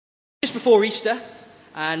Just before Easter,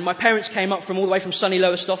 and my parents came up from all the way from sunny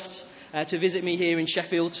Lowestoft to visit me here in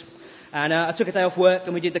Sheffield. And I took a day off work,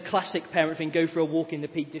 and we did the classic parent thing, go for a walk in the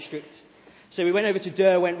Peak District. So we went over to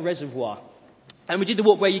Derwent Reservoir. And we did the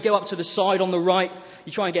walk where you go up to the side on the right,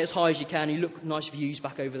 you try and get as high as you can, you look nice views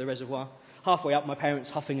back over the reservoir. Halfway up, my parents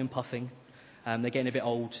huffing and puffing. They're getting a bit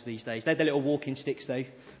old these days. They had their little walking sticks, though,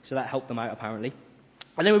 so that helped them out, apparently.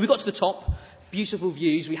 And then when we got to the top, beautiful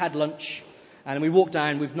views, we had lunch. And we walked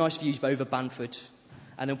down with nice views over Banford,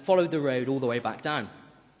 and then followed the road all the way back down.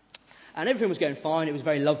 And everything was going fine. It was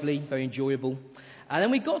very lovely, very enjoyable. And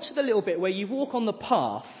then we got to the little bit where you walk on the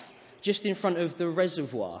path just in front of the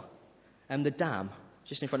reservoir and the dam,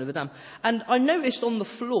 just in front of the dam. And I noticed on the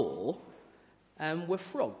floor were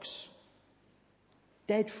frogs,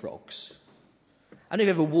 dead frogs. I don't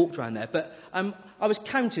know if you've ever walked around there, but I was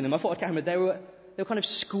counting them. I thought I'd count them. They were kind of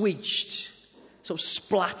squeeched, sort of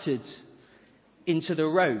splattered into the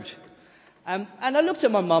road. And I looked at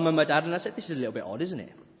my mum and my dad and I said, this is a little bit odd, isn't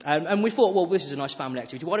it? And we thought, well, this is a nice family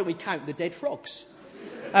activity. Why don't we count the dead frogs?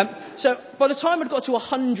 So by the time I'd got to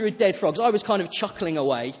 100 dead frogs, I was kind of chuckling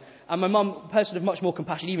away. And my mum, a person of much more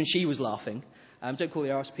compassion, even she was laughing. Don't call the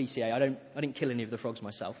RSPCA. I didn't kill any of the frogs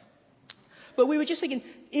myself. But we were just thinking,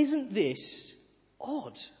 isn't this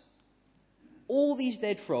odd? All these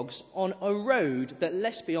dead frogs on a road that,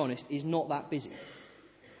 let's be honest, is not that busy.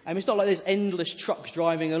 It's not like there's endless trucks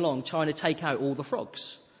driving along trying to take out all the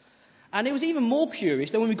frogs. And it was even more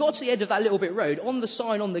curious that when we got to the end of that little bit road, on the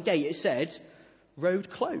sign on the gate it said, road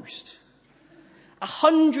closed.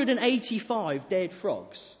 185 dead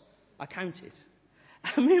frogs, I counted.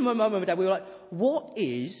 And me and my mum and my dad, we were like, what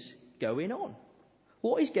is going on?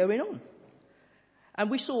 What is going on? And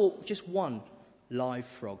we saw just one live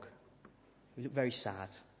frog. He looked very sad,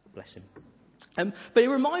 bless him. But it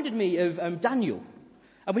reminded me of Daniel.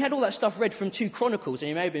 And we had all that stuff read from 2 Chronicles, and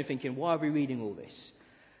you may have been thinking, why are we reading all this?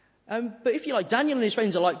 But if you like, Daniel and his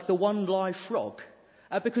friends are like the one live frog,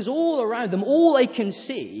 because all around them, all they can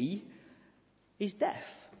see is death.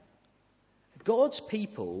 God's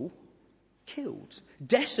people killed,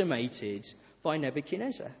 decimated by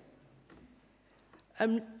Nebuchadnezzar.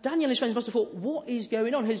 Daniel and his friends must have thought, what is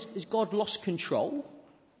going on? Has God lost control?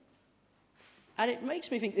 And it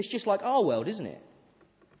makes me think it's just like our world, isn't it?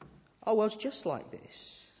 Our world's just like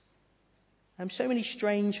this. So many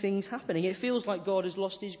strange things happening. It feels like God has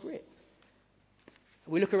lost his grip.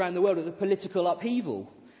 We look around the world at the political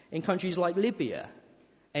upheaval in countries like Libya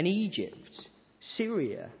and Egypt,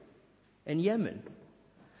 Syria and Yemen.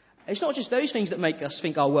 It's not just those things that make us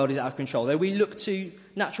think our world is out of control, though. We look to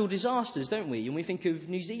natural disasters, don't we? And we think of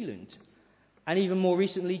New Zealand and even more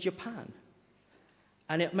recently Japan.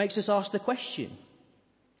 And it makes us ask the question,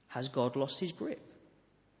 has God lost his grip?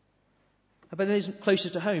 But there's closer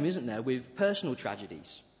to home, isn't there, with personal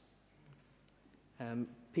tragedies.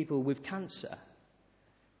 People with cancer.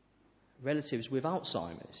 Relatives with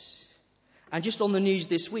Alzheimer's. And just on the news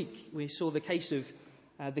this week, we saw the case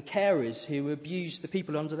of the carers who abused the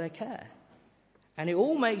people under their care. And it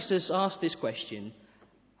all makes us ask this question,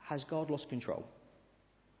 has God lost control?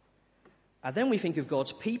 And then we think of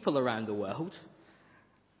God's people around the world,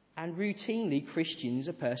 and routinely Christians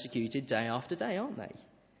are persecuted day after day, aren't they?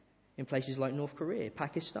 In places like North Korea,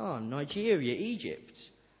 Pakistan, Nigeria, Egypt.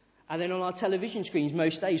 And then on our television screens,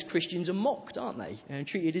 most days, Christians are mocked, aren't they? And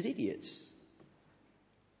treated as idiots.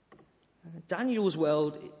 Daniel's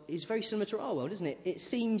world is very similar to our world, isn't it? It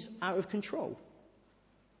seems out of control.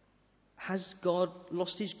 Has God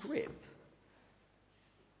lost his grip?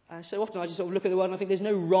 So often I just sort of look at the world and I think there's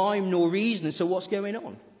no rhyme nor reason as to what's going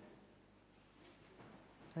on.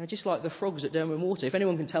 Just like the frogs at Derwent Water. If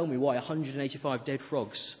anyone can tell me why 185 dead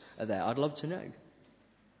frogs are there, I'd love to know.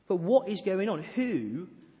 But what is going on? Who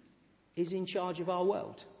is in charge of our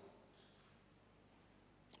world?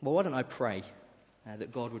 Well, why don't I pray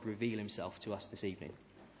that God would reveal himself to us this evening?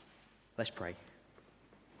 Let's pray.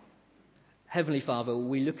 Heavenly Father,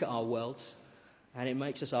 we look at our world and it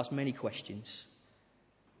makes us ask many questions.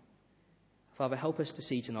 Father, help us to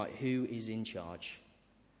see tonight who is in charge,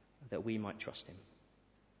 that we might trust him.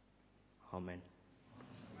 Amen.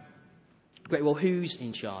 Great, well, who's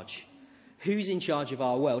in charge? Who's in charge of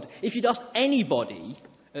our world? If you'd asked anybody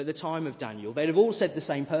at the time of Daniel, they'd have all said the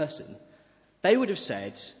same person. They would have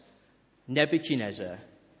said, Nebuchadnezzar,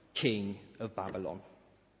 king of Babylon.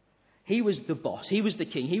 He was the boss. He was the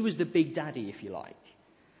king. He was the big daddy, if you like.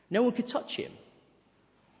 No one could touch him.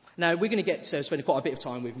 Now, we're going to get spend quite a bit of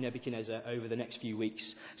time with Nebuchadnezzar over the next few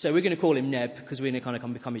weeks. So we're going to call him Neb, because we're going to kind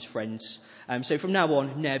of become his friends. So from now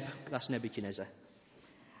on, Neb, that's Nebuchadnezzar.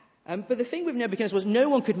 But the thing with Nebuchadnezzar was no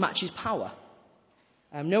one could match his power.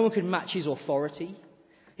 No one could match his authority.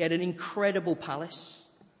 He had an incredible palace,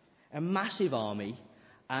 a massive army,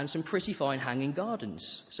 and some pretty fine hanging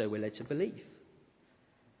gardens, so we're led to believe.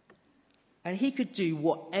 And he could do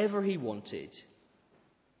whatever he wanted,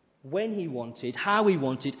 when he wanted, how he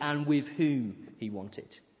wanted, and with whom he wanted.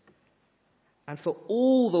 And for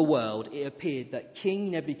all the world, it appeared that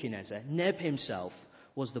King Nebuchadnezzar, Neb himself,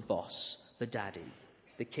 was the boss, the daddy,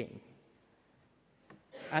 the king.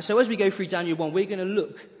 And so as we go through Daniel 1, we're going to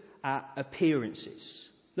look at appearances.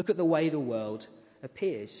 Look at the way the world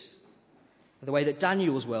appears. The way that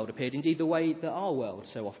Daniel's world appeared, indeed the way that our world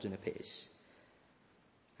so often appears.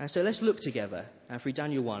 And so let's look together through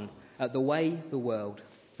Daniel 1 at the way the world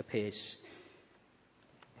appears.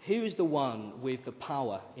 Who is the one with the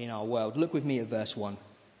power in our world? Look with me at verse 1.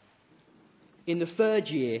 In the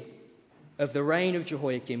 3rd year of the reign of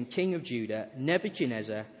Jehoiakim, king of Judah,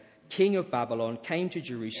 Nebuchadnezzar, king of Babylon, came to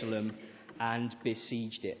Jerusalem and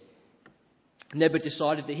besieged it.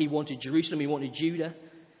 Nebuchadnezzar decided that he wanted Jerusalem, he wanted Judah,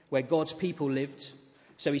 where God's people lived.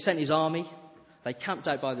 So he sent his army, they camped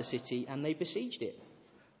out by the city, and they besieged it,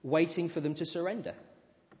 waiting for them to surrender.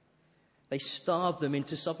 They starved them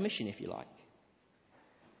into submission, if you like.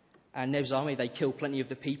 And Neb's army, they kill plenty of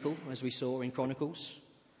the people, as we saw in Chronicles.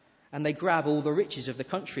 And they grab all the riches of the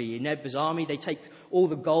country. In Neb's army, they take all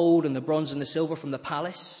the gold and the bronze and the silver from the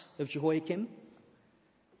palace of Jehoiakim.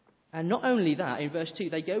 And not only that, in verse 2,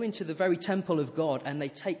 they go into the very temple of God and they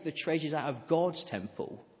take the treasures out of God's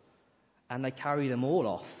temple and they carry them all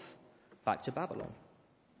off back to Babylon.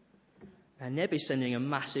 And Neb is sending a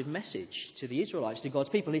massive message to the Israelites, to God's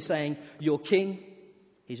people. He's saying, your king,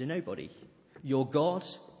 he's a nobody. Your God,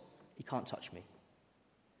 he can't touch me.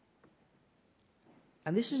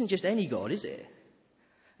 And this isn't just any God, is it?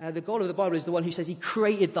 The God of the Bible is the one who says he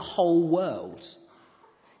created the whole world.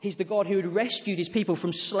 He's the God who had rescued his people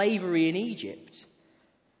from slavery in Egypt.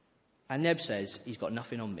 And Neb says, he's got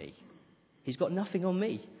nothing on me. He's got nothing on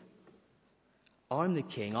me. I'm the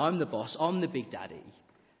king, I'm the boss, I'm the big daddy.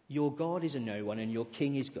 Your God is a no one and your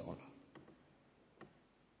king is gone.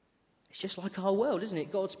 It's just like our world, isn't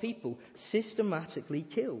it? God's people systematically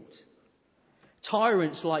killed.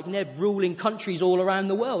 Tyrants like Neb ruling countries all around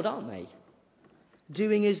the world, aren't they?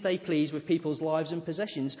 Doing as they please with people's lives and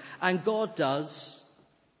possessions. And God does,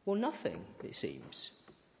 well, nothing, it seems.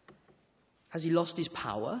 Has he lost his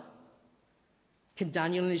power? Can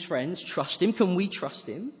Daniel and his friends trust him? Can we trust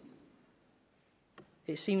him?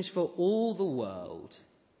 It seems for all the world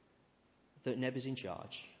that Neb is in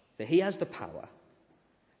charge, that he has the power,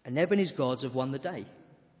 and Neb and his gods have won the day.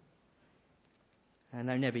 And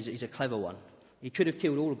now Neb is a clever one. He could have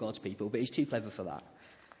killed all of God's people, but he's too clever for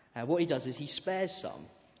that. What he does is he spares some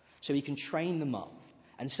so he can train them up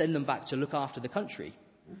and send them back to look after the country.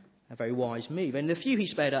 A very wise move. And the few he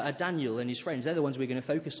spared are Daniel and his friends. They're the ones we're going to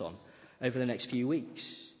focus on over the next few weeks.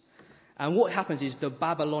 And what happens is the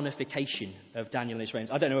Babylonification of Daniel and his friends.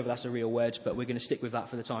 I don't know whether that's a real word, but we're going to stick with that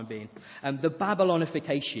for the time being. The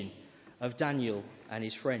Babylonification of Daniel and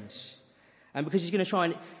his friends. And because he's going to try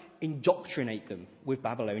and indoctrinate them with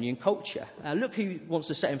Babylonian culture. Look who wants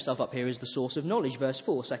to set himself up here as the source of knowledge, verse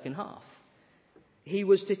 4, second half. He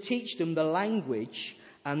was to teach them the language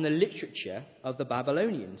and the literature of the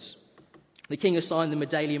Babylonians. The king assigned them a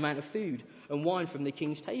daily amount of food and wine from the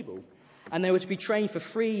king's table. And they were to be trained for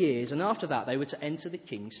 3 years, and after that they were to enter the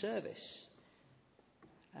king's service.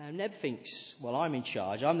 Neb thinks, well, I'm in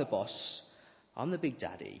charge, I'm the boss, I'm the big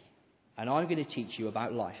daddy, and I'm going to teach you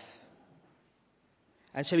about life.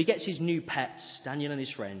 And so he gets his new pets, Daniel and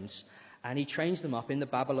his friends, and he trains them up in the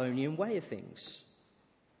Babylonian way of things.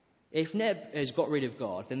 If Neb has got rid of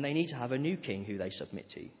God, then they need to have a new king who they submit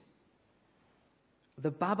to.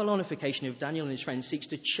 The Babylonification of Daniel and his friends seeks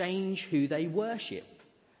to change who they worship.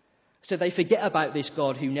 So they forget about this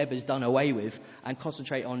God who Neb has done away with and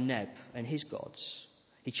concentrate on Neb and his gods.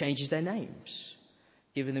 He changes their names,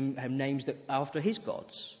 giving them names that after his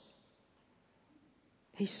gods.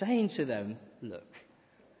 He's saying to them, look,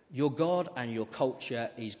 your God and your culture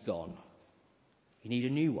is gone. You need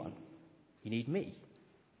a new one. You need me.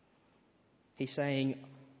 He's saying,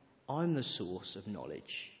 I'm the source of knowledge.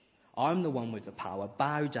 I'm the one with the power.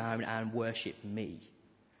 Bow down and worship me.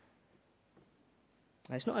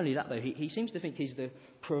 And it's not only that, though. He seems to think he's the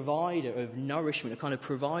provider of nourishment, a kind of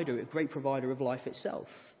provider, a great provider of life itself.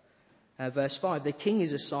 Verse 5, the king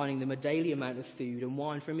is assigning them a daily amount of food and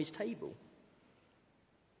wine from his table.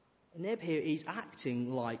 Neb here is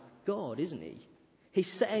acting like God, isn't he?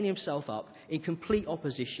 He's setting himself up in complete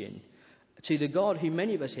opposition to the God who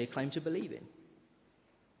many of us here claim to believe in.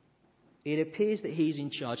 It appears that he's in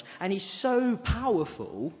charge, and he's so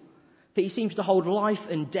powerful that he seems to hold life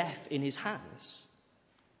and death in his hands.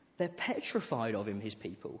 They're petrified of him, his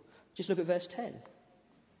people. Just look at verse 10.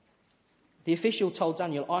 The official told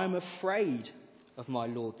Daniel, I am afraid of my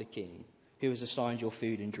lord the king, who has assigned your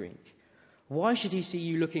food and drink. Why should he see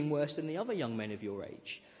you looking worse than the other young men of your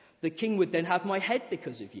age? The king would then have my head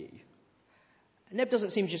because of you. Neb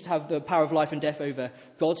doesn't seem just to have the power of life and death over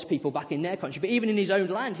God's people back in their country, but even in his own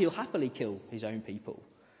land, he'll happily kill his own people.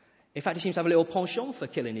 In fact, he seems to have a little penchant for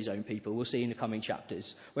killing his own people. We'll see in the coming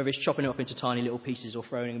chapters, whether he's chopping them up into tiny little pieces or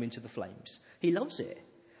throwing them into the flames. He loves it.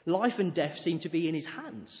 Life and death seem to be in his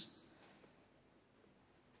hands.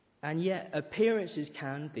 And yet, appearances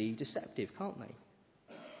can be deceptive, can't they?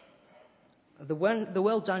 The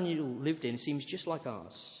world Daniel lived in seems just like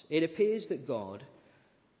ours. It appears that God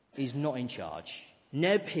is not in charge.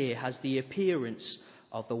 Neb here has the appearance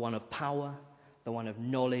of the one of power, the one of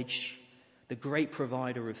knowledge, the great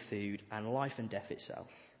provider of food and life and death itself.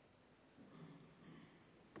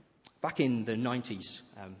 Back in the 90s,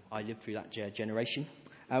 I lived through that generation.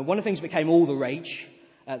 One of the things that became all the rage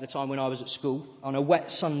at the time when I was at school, on a wet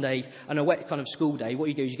Sunday, on a wet kind of school day, what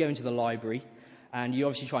you do is you go into the library and you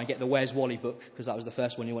obviously try and get the Where's Wally book, because that was the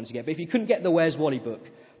first one you wanted to get. But if you couldn't get the Where's Wally book,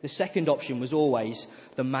 the second option was always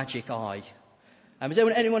the Magic Eye. Has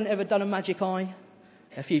anyone ever done a Magic Eye?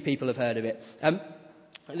 A few people have heard of it.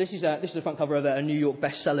 This is the front cover of a New York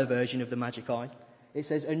bestseller version of the Magic Eye. It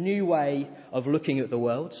says, a new way of looking at the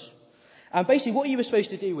world. And basically what you were supposed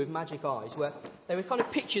to do with Magic Eyes were, they were kind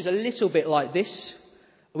of pictures a little bit like this,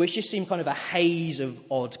 which just seemed kind of a haze of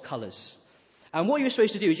odd colours. And what you were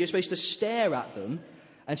supposed to do is you were supposed to stare at them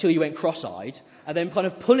until you went cross-eyed, and then kind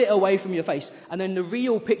of pull it away from your face, and then the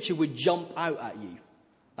real picture would jump out at you.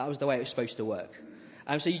 That was the way it was supposed to work.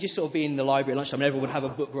 So you just sort of be in the library at lunchtime, and everyone would have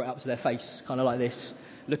a book right up to their face, kind of like this,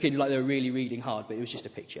 looking like they were really reading hard, but it was just a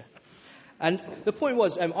picture. And the point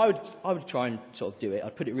was, I would try and sort of do it.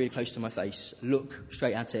 I'd put it really close to my face, look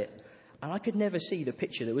straight at it, and I could never see the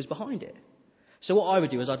picture that was behind it. So what I would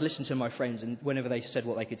do is I'd listen to my friends, and whenever they said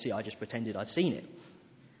what they could see, I just pretended I'd seen it.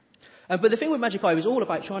 But the thing with Magic Eye was all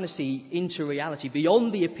about trying to see into reality,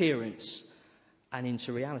 beyond the appearance and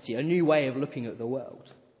into reality, a new way of looking at the world.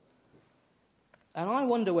 And I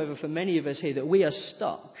wonder whether for many of us here that we are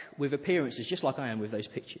stuck with appearances just like I am with those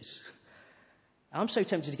pictures. I'm so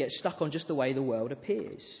tempted to get stuck on just the way the world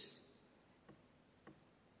appears.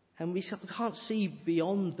 And we can't see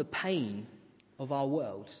beyond the pain of our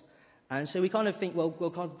world. And so we kind of think, well,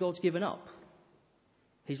 God's given up.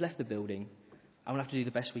 He's left the building, and we'll have to do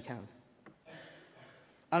the best we can.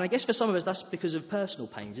 And I guess for some of us, that's because of personal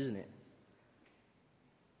pains, isn't it?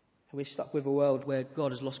 We're stuck with a world where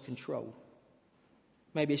God has lost control.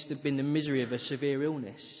 Maybe it's been the misery of a severe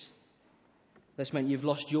illness that's meant you've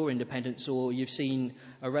lost your independence, or you've seen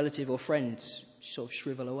a relative or friend sort of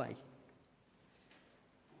shrivel away.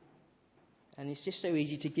 And it's just so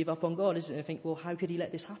easy to give up on God, isn't it? And think, well, how could he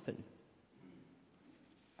let this happen?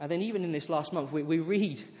 And then even in this last month, we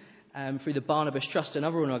read through the Barnabas Trust and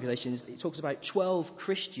other organisations, it talks about 12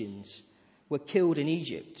 Christians were killed in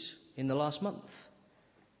Egypt in the last month.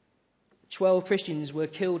 12 Christians were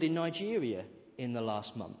killed in Nigeria in the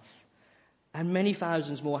last month. And many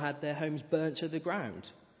thousands more had their homes burnt to the ground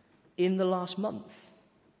in the last month.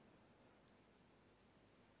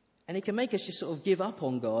 And it can make us just sort of give up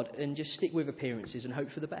on God and just stick with appearances and hope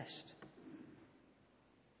for the best.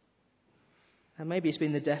 And maybe it's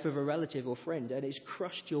been the death of a relative or friend, and it's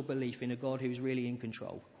crushed your belief in a God who's really in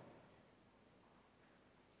control.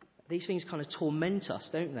 These things kind of torment us,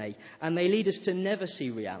 don't they? And they lead us to never see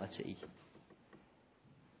reality.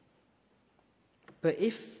 But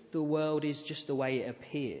if the world is just the way it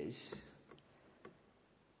appears,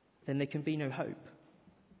 then there can be no hope.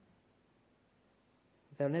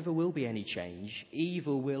 There never will be any change.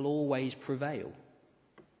 Evil will always prevail.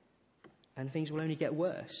 And things will only get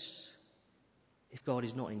worse if God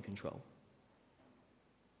is not in control.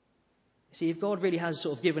 See, if God really has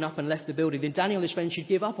sort of given up and left the building, then Daniel and his friends should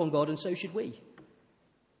give up on God, and so should we.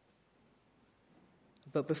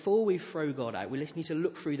 But before we throw God out, we need to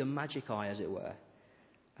look through the magic eye, as it were,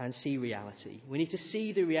 and see reality. We need to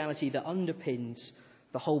see the reality that underpins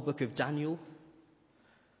the whole book of Daniel.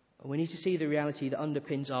 We need to see the reality that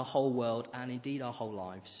underpins our whole world and indeed our whole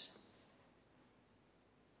lives.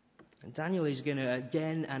 And Daniel is going to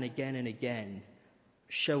again and again and again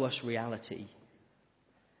show us reality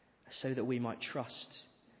so that we might trust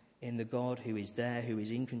in the God who is there, who is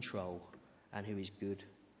in control, and who is good.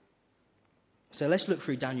 So let's look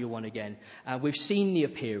through Daniel 1 again. We've seen the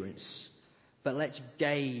appearance, but let's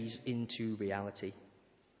gaze into reality.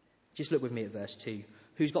 Just look with me at verse 2.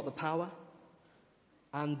 Who's got the power?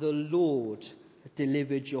 And the Lord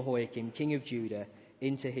delivered Jehoiakim, king of Judah,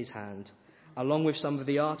 into his hand, along with some of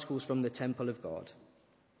the articles from the temple of God.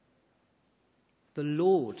 The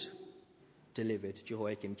Lord delivered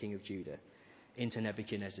Jehoiakim, king of Judah, into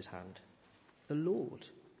Nebuchadnezzar's hand. The Lord.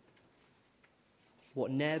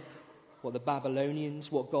 What Neb, what the Babylonians,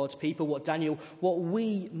 what God's people, what Daniel, what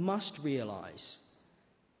we must realize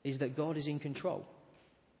is that God is in control.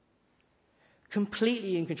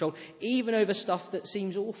 Completely in control, even over stuff that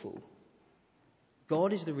seems awful.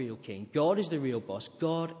 God is the real king. God is the real boss.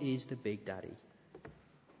 God is the big daddy.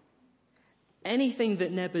 Anything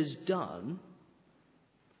that Neb has done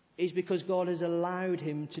is because God has allowed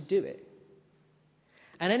him to do it.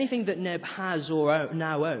 And anything that Neb has or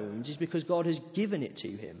now owns is because God has given it to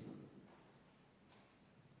him.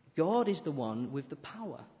 God is the one with the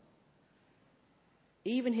power.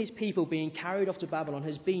 Even his people being carried off to Babylon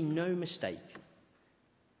has been no mistake.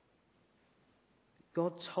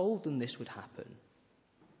 God told them this would happen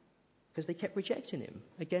because they kept rejecting him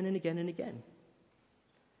again and again and again.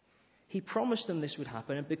 He promised them this would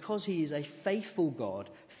happen, and because he is a faithful God,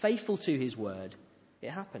 faithful to his word, it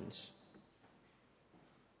happens.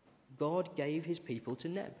 God gave his people to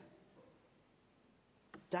Neb.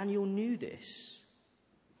 Daniel knew this,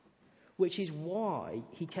 which is why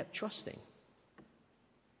he kept trusting.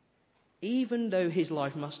 Even though his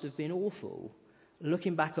life must have been awful,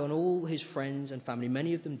 looking back on all his friends and family,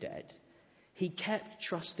 many of them dead, he kept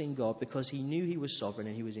trusting God because he knew he was sovereign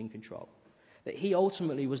and he was in control. That he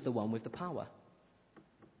ultimately was the one with the power.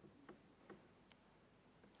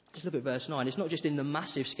 Just look at verse 9. It's not just in the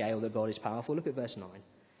massive scale that God is powerful. Look at verse 9.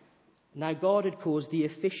 Now God had caused the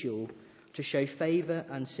official to show favour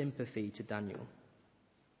and sympathy to Daniel.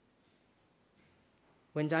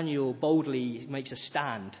 When Daniel boldly makes a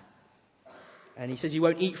stand and he says he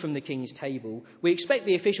won't eat from the king's table, we expect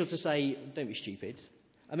the official to say, don't be stupid.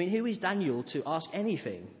 I mean, who is Daniel to ask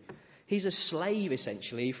anything? He's a slave,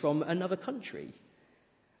 essentially, from another country.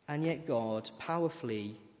 And yet God,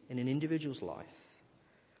 powerfully, in an individual's life,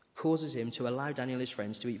 causes him to allow Daniel and his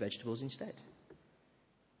friends to eat vegetables instead.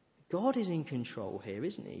 God is in control here,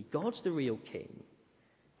 isn't he? God's the real king.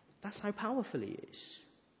 That's how powerful he is.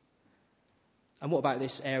 And what about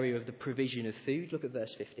this area of the provision of food? Look at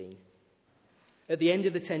verse 15. At the end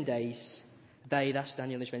of the 10 days, they, that's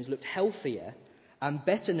Daniel and his friends, looked healthier and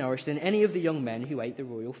better nourished than any of the young men who ate the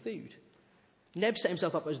royal food. Neb set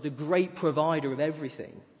himself up as the great provider of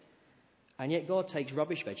everything. And yet God takes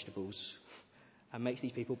rubbish vegetables and makes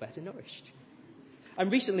these people better nourished.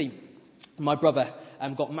 And recently, my brother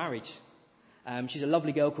got married. She's a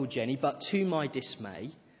lovely girl called Jenny, but to my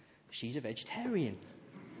dismay, she's a vegetarian.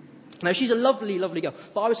 Now, she's a lovely, lovely girl,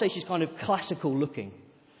 but I would say she's kind of classical looking,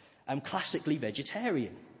 classically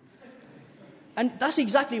vegetarian. And that's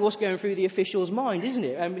exactly what's going through the official's mind, isn't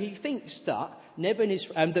it? He thinks that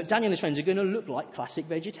that Daniel and his friends are going to look like classic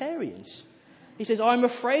vegetarians. He says, I'm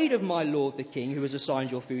afraid of my lord the king who has assigned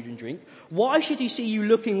your food and drink. Why should he see you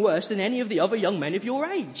looking worse than any of the other young men of your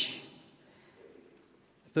age?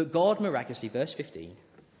 But God miraculously, verse 15,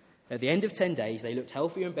 at the end of 10 days, they looked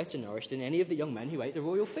healthier and better nourished than any of the young men who ate the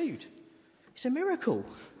royal food. It's a miracle.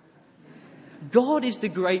 God is the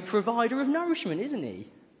great provider of nourishment, isn't he?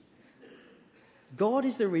 God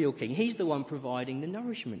is the real king. He's the one providing the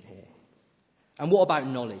nourishment here. And what about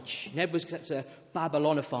knowledge? Neb was set to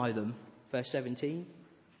Babylonify them. Verse 17.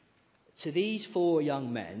 To these 4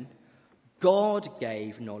 young men, God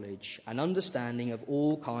gave knowledge and understanding of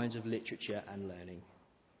all kinds of literature and learning.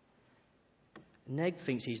 Neb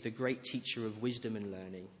thinks he's the great teacher of wisdom and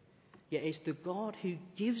learning. Yet it's the God who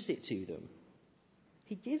gives it to them.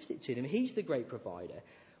 He gives it to them. He's the great provider.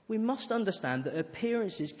 We must understand that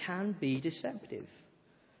appearances can be deceptive.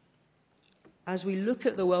 As we look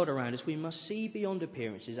at the world around us, we must see beyond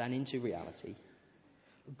appearances and into reality.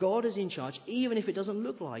 God is in charge, even if it doesn't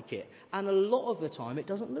look like it. And a lot of the time, it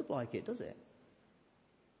doesn't look like it, does it?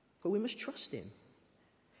 But we must trust him.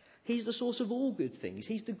 He's the source of all good things.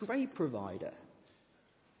 He's the great provider.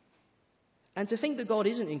 And to think that God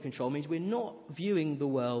isn't in control means we're not viewing the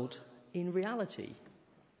world in reality.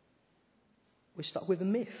 We're stuck with a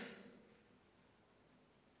myth.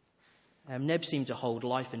 Neb seemed to hold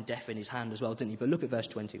life and death in his hand as well, didn't he? But look at verse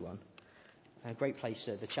 21. A great place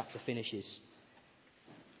the chapter finishes.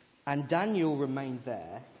 And Daniel remained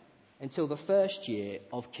there until the first year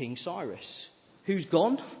of King Cyrus. Who's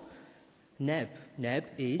gone? Neb. Neb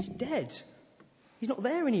is dead. He's not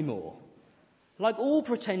there anymore. Like all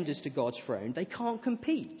pretenders to God's throne, they can't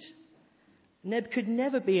compete. Neb could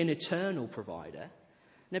never be an eternal provider.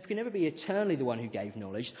 Neb could never be eternally the one who gave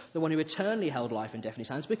knowledge, the one who eternally held life and death in his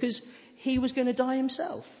hands, because he was going to die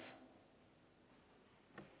himself.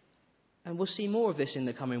 And we'll see more of this in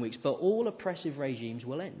the coming weeks, but all oppressive regimes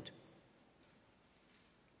will end.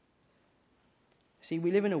 See,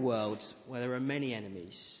 we live in a world where there are many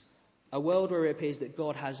enemies, a world where it appears that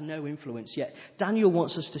God has no influence, yet Daniel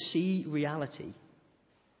wants us to see reality.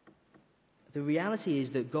 The reality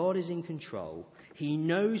is that God is in control. He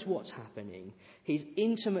knows what's happening. He's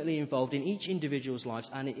intimately involved in each individual's lives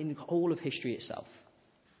and in all of history itself.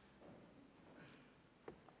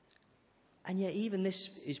 And yet even this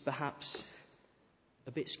is perhaps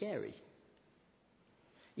a bit scary.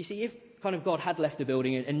 You see, if kind of God had left the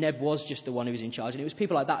building and Neb was just the one who was in charge and it was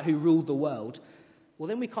people like that who ruled the world, well,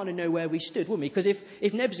 then we kind of know where we stood, wouldn't we? Because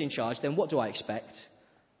if Neb's in charge, then what do I expect?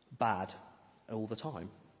 Bad all the time.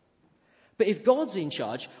 But if God's in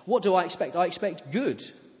charge, what do I expect? I expect good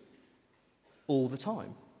all the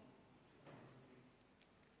time.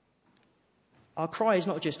 Our cry is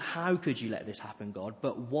not just, how could you let this happen, God,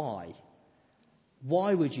 but why?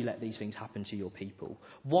 Why would you let these things happen to your people?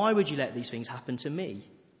 Why would you let these things happen to me?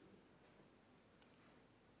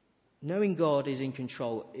 Knowing God is in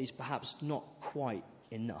control is perhaps not quite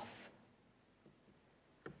enough.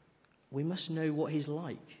 We must know what He's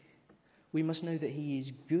like. We must know that He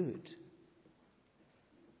is good.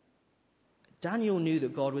 Daniel knew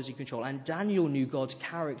that God was in control, and Daniel knew God's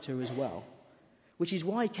character as well, which is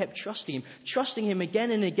why he kept trusting him again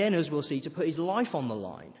and again, as we'll see, to put his life on the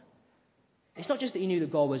line. It's not just that he knew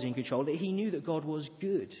that God was in control, that he knew that God was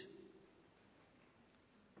good.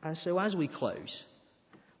 And so as we close,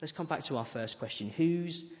 let's come back to our first question.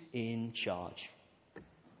 Who's in charge?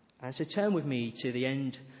 And so turn with me to the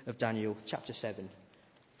end of Daniel chapter 7,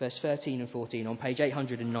 verse 13 and 14 on page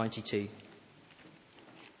 892.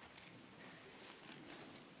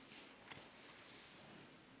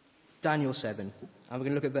 Daniel 7, and we're going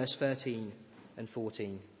to look at verse 13 and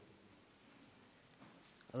 14.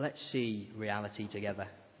 Let's see reality together.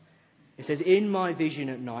 It says, "In my vision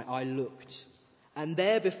at night I looked, and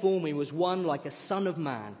there before me was one like a son of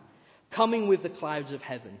man, coming with the clouds of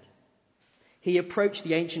heaven. He approached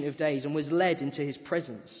the Ancient of Days and was led into his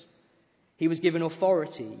presence. He was given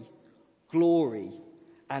authority, glory,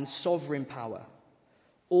 and sovereign power.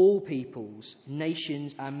 All peoples,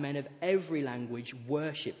 nations, and men of every language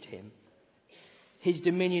worshipped him. His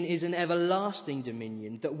dominion is an everlasting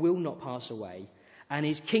dominion that will not pass away, and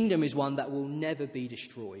his kingdom is one that will never be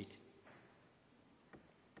destroyed."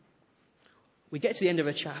 We get to the end of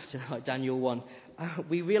a chapter like Daniel 1.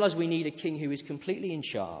 We realise we need a king who is completely in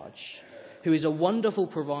charge, who is a wonderful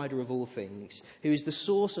provider of all things, who is the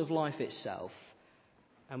source of life itself.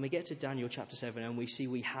 And we get to Daniel chapter 7 and we see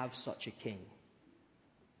we have such a king.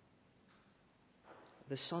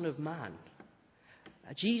 The Son of Man.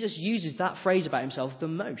 Jesus uses that phrase about himself the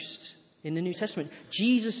most in the New Testament.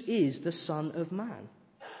 Jesus is the Son of Man.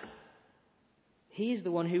 He is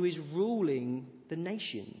the one who is ruling the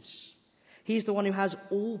nations. He is the one who has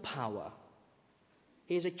all power.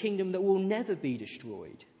 He is a kingdom that will never be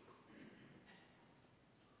destroyed.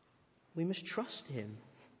 We must trust him,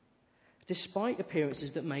 despite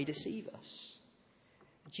appearances that may deceive us.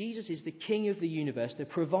 Jesus is the King of the universe, the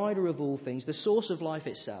provider of all things, the source of life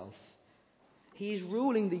itself. He is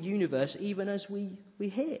ruling the universe even as we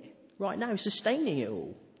hear right now, sustaining it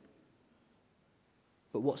all.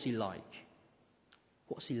 But what's he like?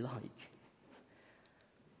 What's he like?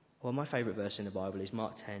 Well, my favourite verse in the Bible is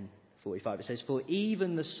Mark 10:45. It says, "For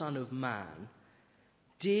even the Son of Man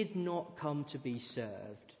did not come to be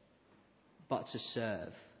served, but to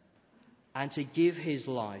serve, and to give his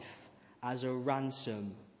life as a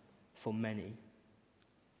ransom for many."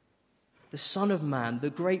 The Son of Man,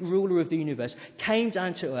 the great ruler of the universe, came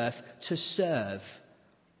down to earth to serve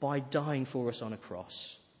by dying for us on a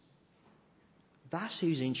cross. That's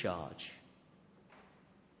who's in charge.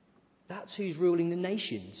 That's who's ruling the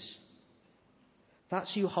nations.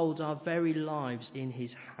 That's who holds our very lives in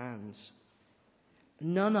his hands.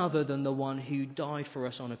 None other than the one who died for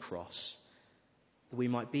us on a cross, that we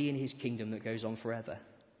might be in his kingdom that goes on forever.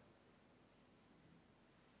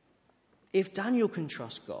 If Daniel can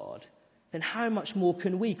trust God, then how much more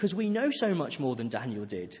can we? Because we know so much more than Daniel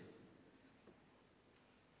did.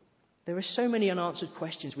 There are so many unanswered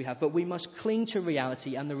questions we have, but we must cling to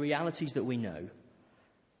reality and the realities that we know.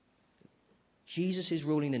 Jesus is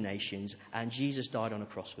ruling the nations, and Jesus died on a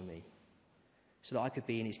cross for me, so that I could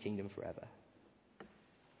be in his kingdom forever.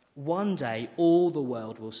 One day, all the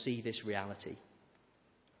world will see this reality.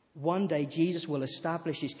 One day, Jesus will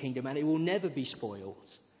establish his kingdom, and it will never be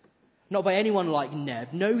spoiled. Not by anyone like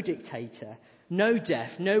Neb, no dictator, no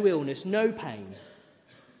death, no illness, no pain.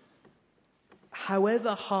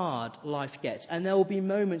 However hard life gets, and there will be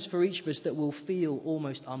moments for each of us that will feel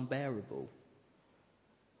almost unbearable,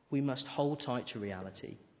 we must hold tight to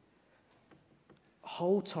reality.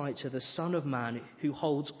 Hold tight to the Son of Man who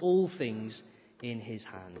holds all things in his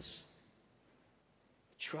hands.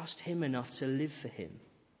 Trust him enough to live for him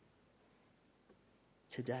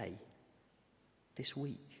today, this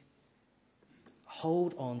week.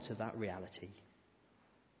 Hold on to that reality.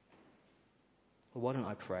 Well, why don't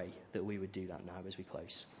I pray that we would do that now as we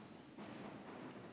close?